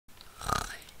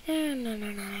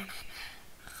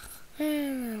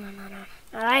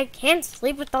I can't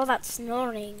sleep with all that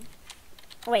snoring.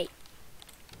 Wait.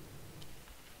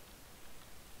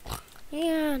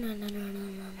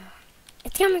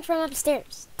 It's coming from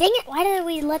upstairs. Dang it, why did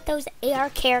we let those AR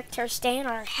characters stay in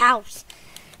our house?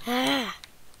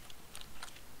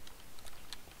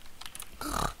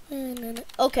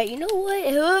 Okay, you know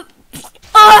what?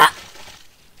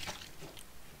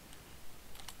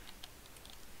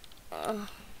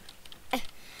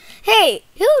 Hey,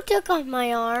 who took off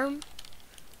my arm?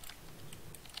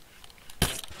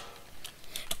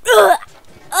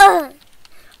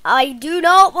 I do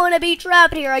not want to be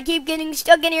trapped here. I keep getting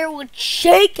stuck in here with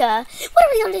Chica. What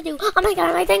are we going to do? Oh my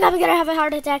god, I think I'm going to have a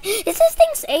heart attack. Is this thing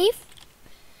safe?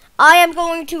 I am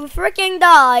going to freaking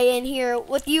die in here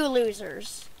with you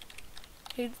losers.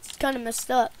 It's kind of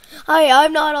messed up. Hey,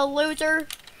 I'm not a loser.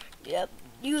 Yep,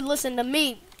 you listen to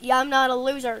me. Yeah, I'm not a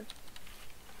loser.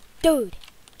 Dude,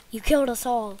 you killed us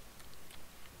all.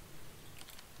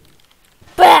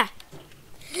 Bah!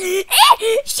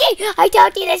 Shit! I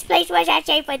told you this place wasn't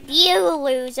safe with you,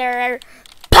 loser.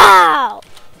 Pow!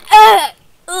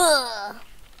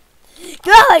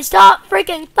 Guys, stop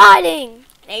freaking fighting!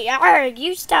 Hey,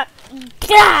 you stop.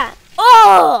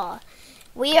 Oh!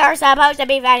 We are supposed to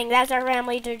be fighting. That's our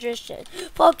family tradition.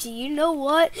 Foxy, you know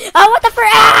what? Oh, what the frick?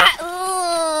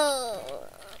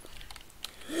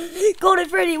 Golden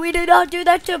Freddy, we do not do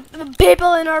that to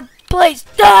people in our place.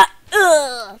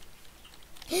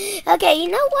 Okay, you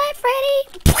know what, Freddy?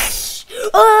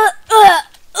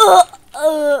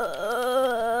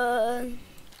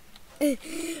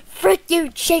 Frick you,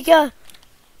 Chica.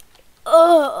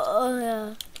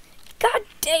 God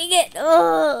dang it.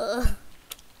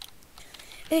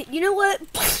 Hey, you know what?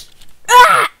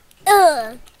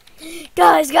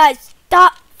 Guys,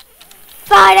 stop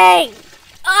fighting.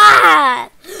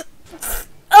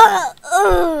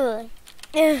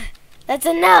 That's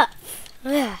enough.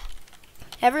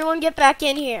 Everyone get back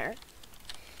in here.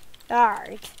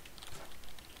 Alright.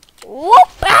 Whoop!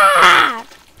 Ah!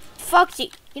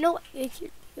 Foxy, you know what?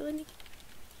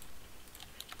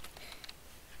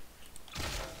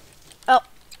 Oh,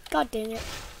 god dang it.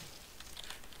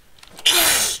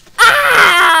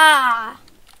 Ah!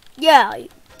 Yeah.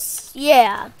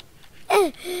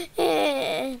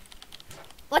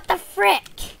 What the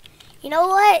frick? You know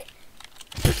what?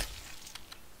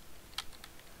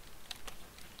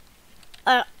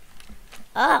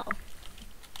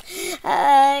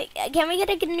 Can we get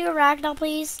a new ragdoll,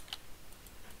 please?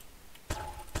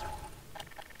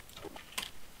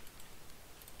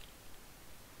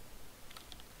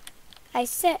 I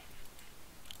said.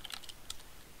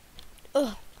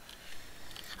 Ugh.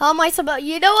 How am I supposed?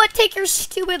 You know what? Take your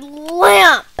stupid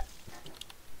lamp.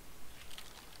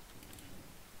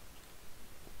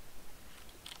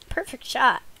 Perfect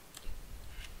shot.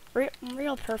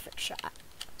 Real perfect shot.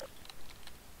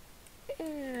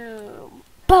 Boom.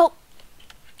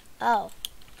 Oh.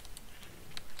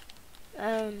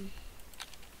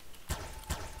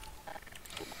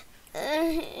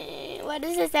 Why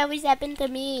does this always happen to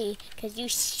me? Cause you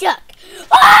suck.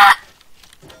 Ah!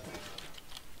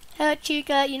 Oh,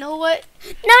 Chica, you know what?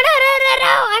 No!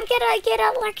 I'm gonna get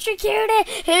electrocuted.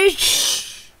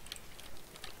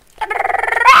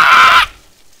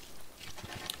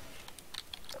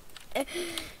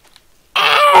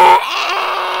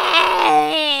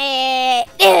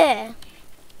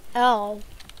 Oh.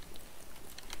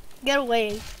 Get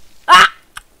away. Ah!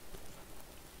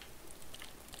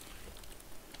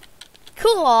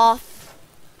 Cool off.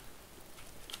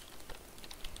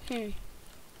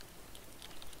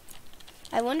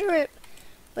 I wonder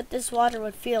what this water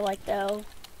would feel like, though.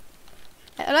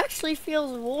 It actually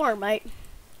feels warm.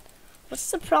 What's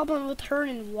the problem with her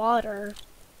in water?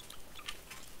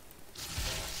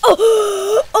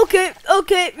 Oh, okay,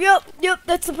 yep,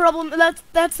 that's the problem.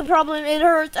 That's the problem. It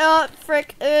hurts.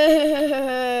 Frick.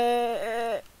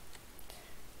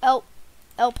 Help,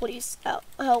 please.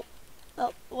 Help.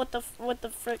 What the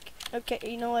frick? Okay,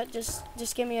 you know what? Just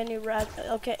give me a new rag.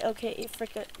 Okay,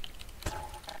 frick it.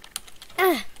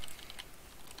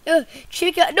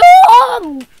 Chica,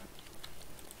 no!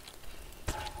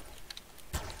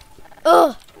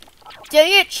 Oh,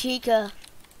 dang it, Chica.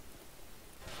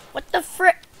 What the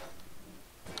frick?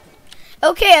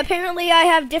 Okay, apparently I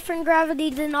have different gravity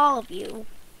than all of you.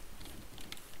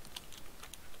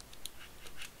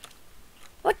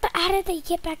 How did they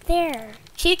get back there?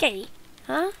 Chica,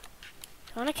 huh?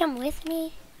 You wanna come with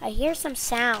me? I hear some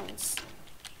sounds.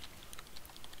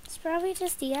 It's probably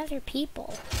just the other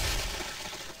people.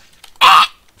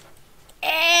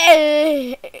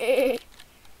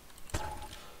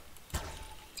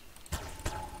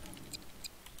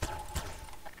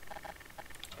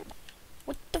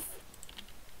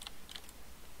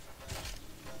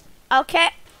 Okay.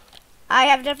 I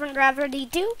have different gravity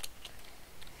too.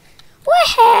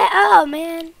 Oh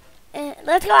man.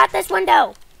 Let's go out this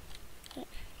window.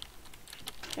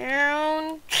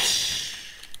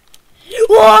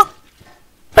 Whoa!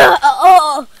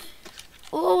 Oh!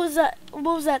 What was that? What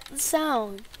was that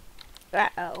sound?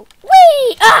 Uh-oh.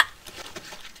 Whee! Ah!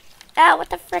 Oh, what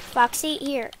the frick, Foxy?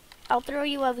 Here. I'll throw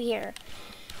you over here.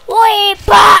 Whee!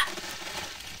 Bah!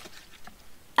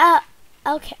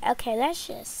 Okay, that's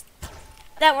just...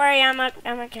 Don't worry, I'm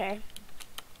okay.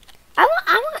 I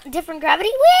want different gravity.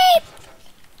 Whee!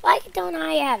 Why don't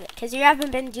I have it? Because you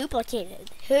haven't been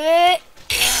duplicated.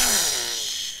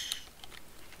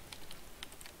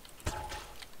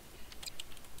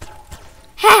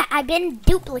 Ha! I've been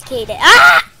duplicated.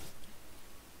 Ah!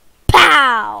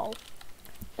 Pow!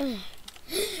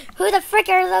 Who the frick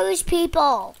are those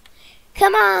people?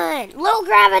 Come on! Low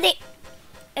gravity!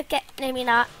 Okay, maybe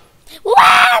not.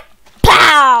 What?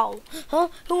 Pow! Huh?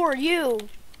 Who are you?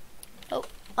 Oh,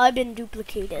 I've been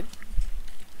duplicated.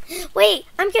 Wait,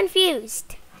 I'm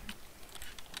confused.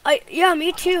 Yeah,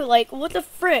 me too. Like, what the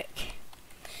frick?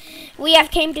 We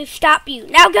have came to stop you.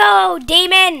 Now go,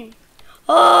 demon!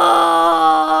 Oh!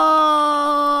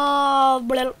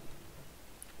 Blah.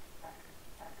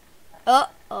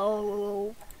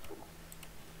 Uh-oh.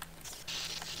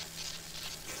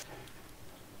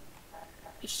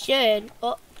 We should.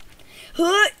 Oh.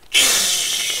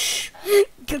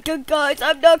 Guys,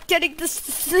 I'm not getting the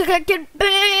second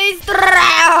base.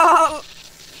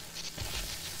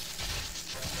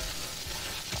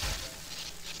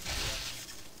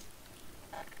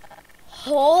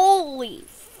 Holy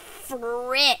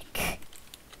frick.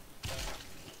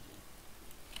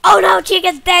 Oh no,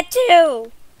 Chica's dead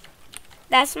too.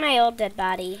 That's my old dead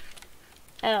body.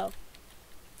 Oh.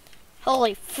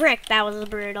 Holy frick, that was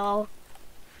brutal.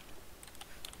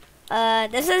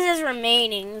 This is his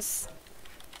remainings.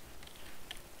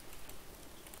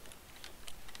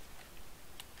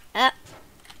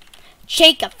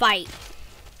 Shake a fight.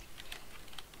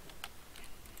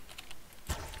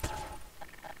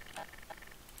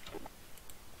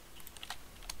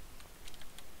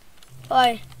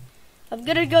 Boy, I'm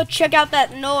gonna go check out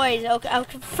that noise. Okay,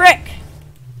 frick.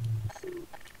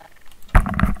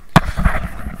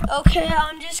 Okay,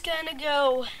 I'm just gonna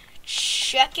go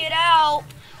check it out.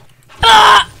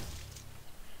 Ah!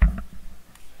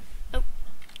 Oh,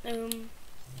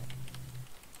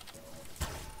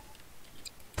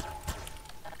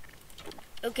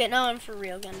 okay, now I'm for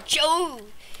real gonna Joe.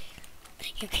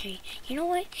 Okay, you know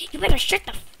what? You better shut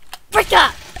the frick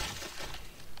up.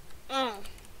 Oh,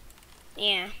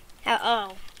 yeah.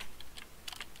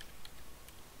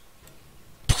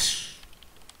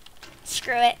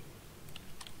 Screw it.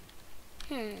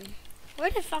 Where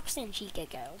did Fox and Chica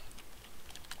go?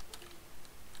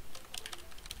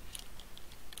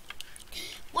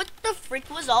 What the frick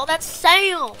was all that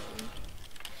sound?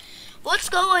 What's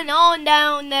going on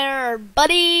down there,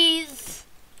 buddies?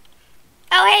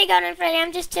 Oh, hey, Golden Freddy.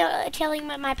 I'm just chilling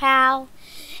with my pal.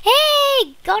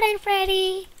 Hey, Golden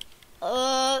Freddy.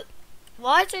 Why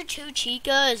is there two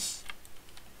Chicas?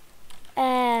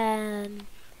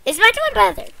 It's my twin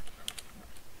brother.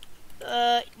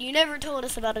 You never told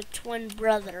us about a twin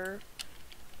brother.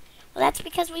 Well, that's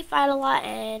because we fight a lot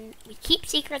and we keep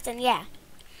secrets and yeah.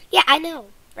 Yeah, I know,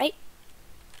 right?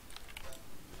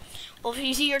 Well, if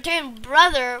you see your twin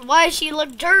brother, why does she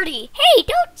look dirty? Hey,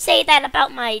 don't say that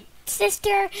about my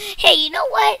sister. Hey, you know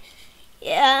what?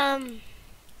 Yeah,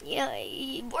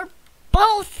 we're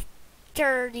both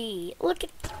dirty. Look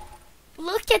at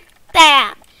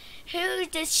that. Who's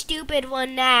the stupid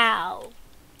one now?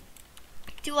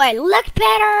 Do I look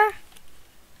better?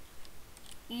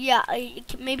 Yeah,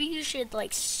 maybe you should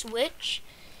like switch.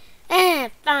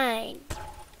 Fine.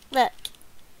 Look,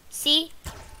 see?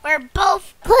 We're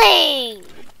both clean.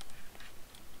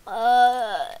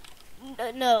 No,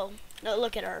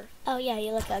 look at her. Oh yeah,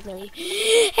 you look ugly.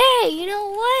 Hey, you know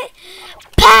what?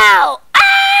 Pow!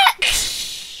 Ah!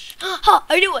 Ha!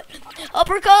 I knew it.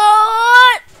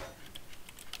 Uppercut!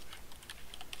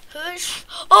 Hush!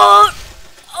 Oh!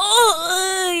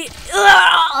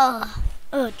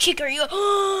 Oh, Chica, you.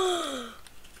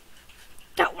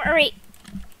 Don't worry.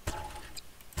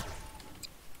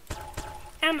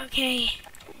 I'm okay.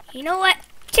 You know what?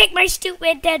 Take my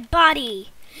stupid dead body.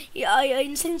 Yeah,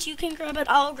 and since you can grab it,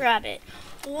 I'll grab it.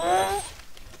 Whoa.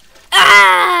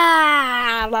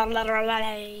 Ah!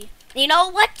 You know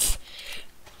what?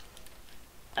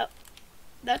 Oh,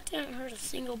 that didn't hurt a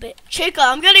single bit. Chica,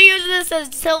 I'm gonna use this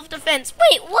as self-defense.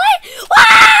 Wait, what?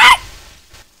 What?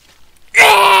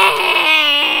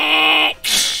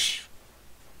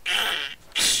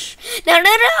 No.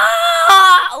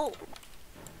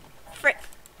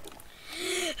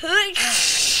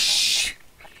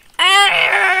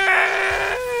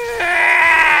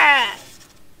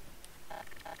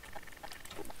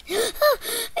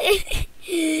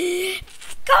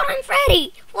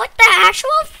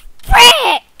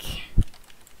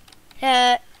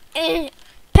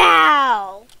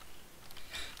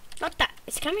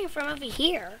 It's coming from over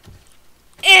here.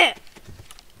 Eh.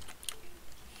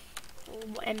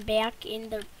 And back in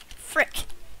the frick.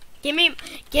 Give me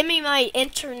my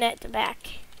internet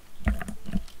back.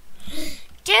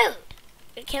 Dude,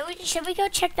 should we go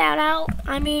check that out?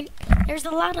 I mean, there's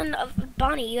a lot of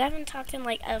Bonnie. You haven't talked in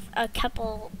like a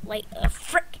couple, like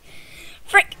frick.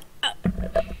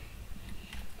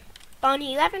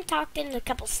 Bonnie, you haven't talked in a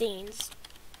couple scenes.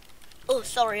 Oh,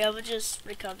 sorry, I was just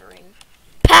recovering.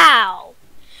 Pow!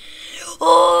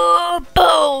 Oh,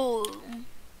 boom!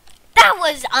 That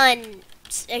was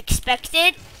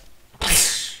unexpected.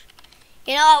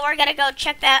 You know what? We're gonna go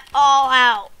check that all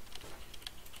out.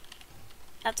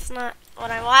 That's not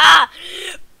what I want.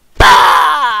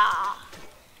 Bah!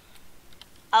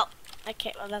 Oh,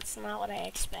 okay. Well, that's not what I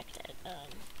expected.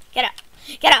 Get out!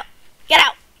 Get out! Get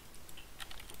out!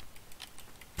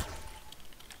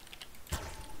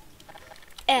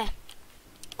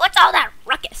 What's all that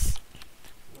ruckus?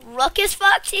 Ruckus,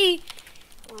 Foxy?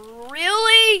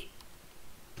 Really?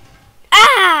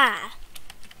 Ah!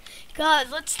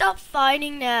 God, let's stop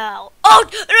fighting now. Oh!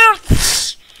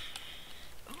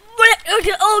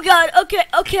 Oh God! Okay,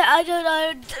 I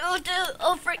don't.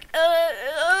 Oh frick!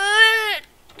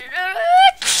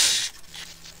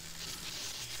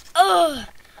 Oh.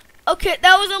 Okay,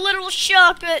 that was a little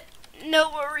shock, but no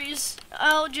worries.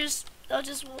 I'll just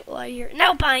lie here.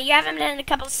 No, Bonnie, you haven't been in a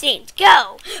couple scenes.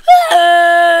 Go!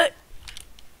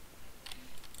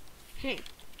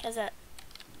 Cause that.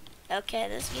 Okay,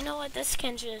 this. You know what? This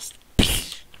can just.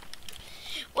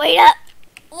 Wait up!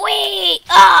 Wait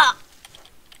up!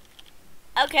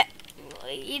 Okay.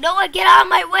 You know what? Get out of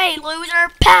my way, loser!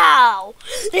 Pow!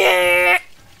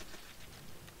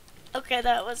 Okay,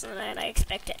 that wasn't what I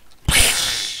expected.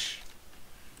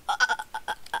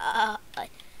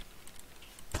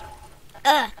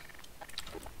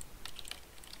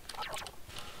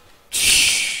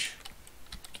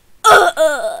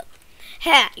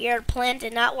 Ha! Your plan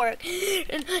did not work.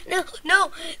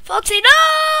 No, Foxy,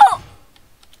 no!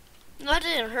 That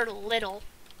didn't hurt a little.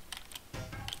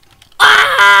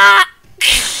 Ah!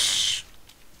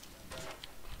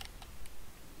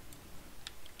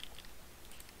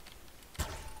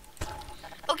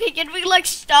 Okay, can we like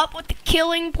stop with the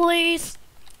killing, please?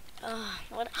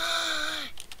 What?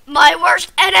 My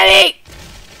worst enemy!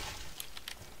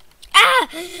 Ah!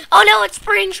 Oh no, it's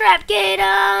Springtrap. Get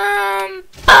him!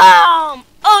 Boom!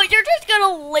 Oh, you're just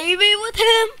gonna leave me with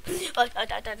him?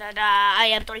 I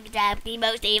am Springtrap, the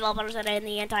most evil person in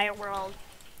the entire world.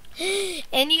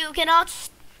 And you cannot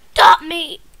stop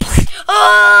me.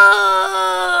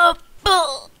 Oh,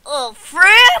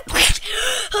 frick!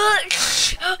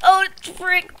 Oh,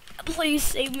 frick! Please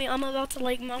save me. I'm about to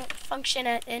like malfunction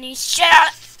at any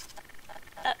shot.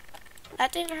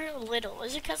 That didn't hurt a little.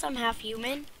 Is it because I'm half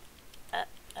human? But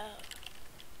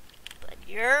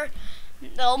you're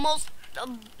almost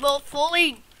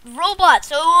fully robot.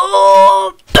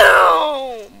 So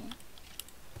boom!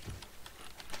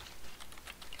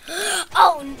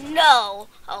 Oh no!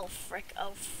 Oh frick!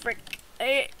 Oh frick!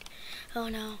 Oh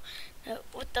no!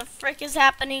 What the frick is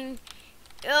happening?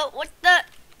 What the?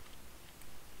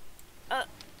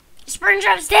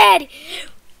 Springtrap's dead!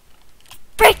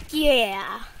 Frick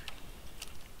yeah!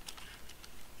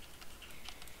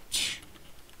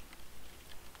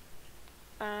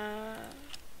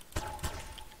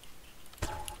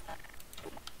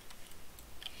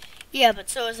 Yeah, but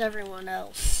so is everyone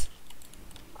else.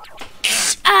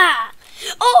 Ah!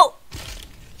 Oh!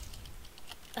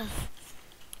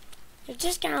 You're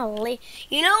just gonna leave.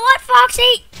 You know what,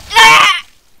 Foxy? Ah!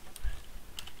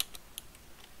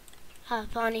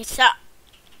 Bonnie, stop.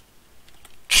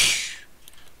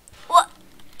 What?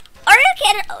 Are you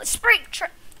kidding? Oh,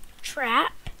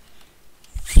 Trap?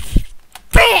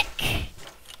 Frick!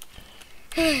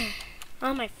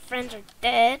 All my friends are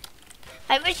dead.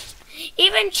 I wish,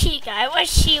 even Chica, I wish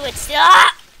she would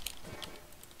stop.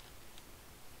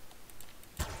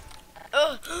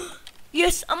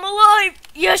 Yes, I'm alive.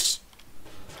 Yes.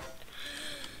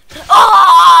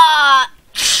 Ah!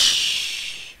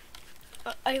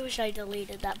 I wish I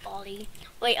deleted that body.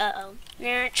 Wait, Huh?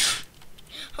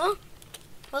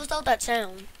 What was all that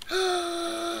sound?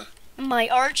 My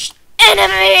arch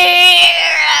enemy!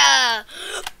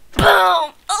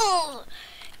 Boom!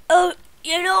 Oh,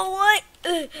 you know what?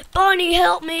 Bonnie,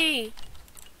 help me!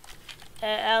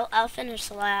 I'll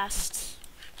finish last.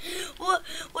 What?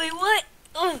 Wait, what?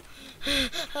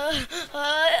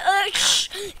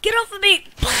 Get off of me!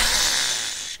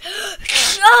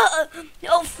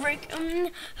 Oh, frick.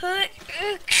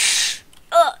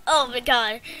 Oh my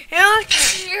god. Oh,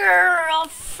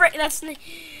 frick. That's...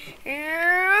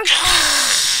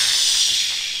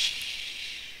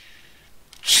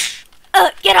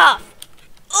 Get off!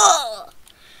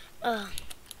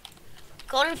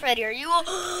 Golden Freddy, are you?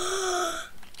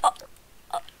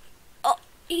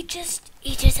 He just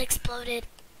exploded.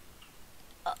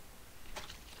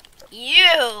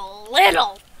 You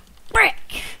little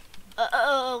frick!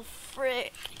 Oh,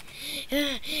 frick!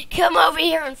 Come over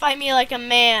here and fight me like a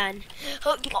man. I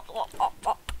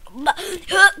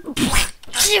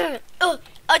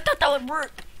thought that would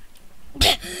work.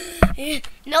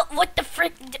 No, what the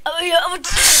frick?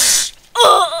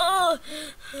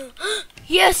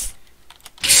 Yes.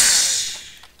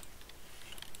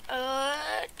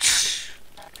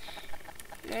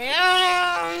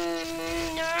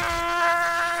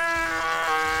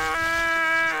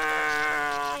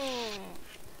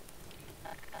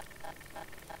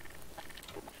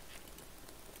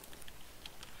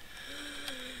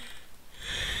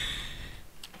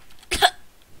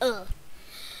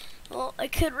 Well, I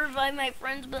could revive my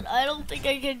friends, but I don't think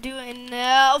I can do it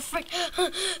now. Frick.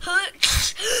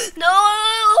 No!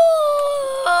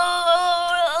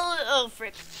 Oh,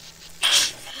 frick.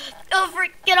 Oh,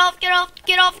 frick. Get off, get off,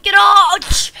 get off, get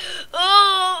off!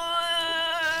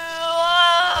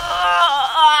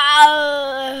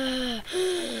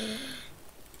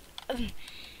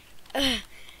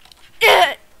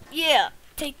 Yeah,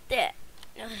 take that.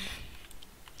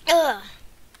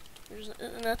 There's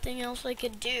nothing else I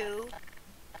could do.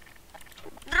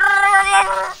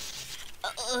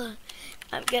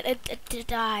 I'm gonna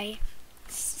die.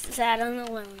 Sad and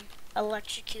alone.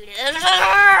 Electrocuted.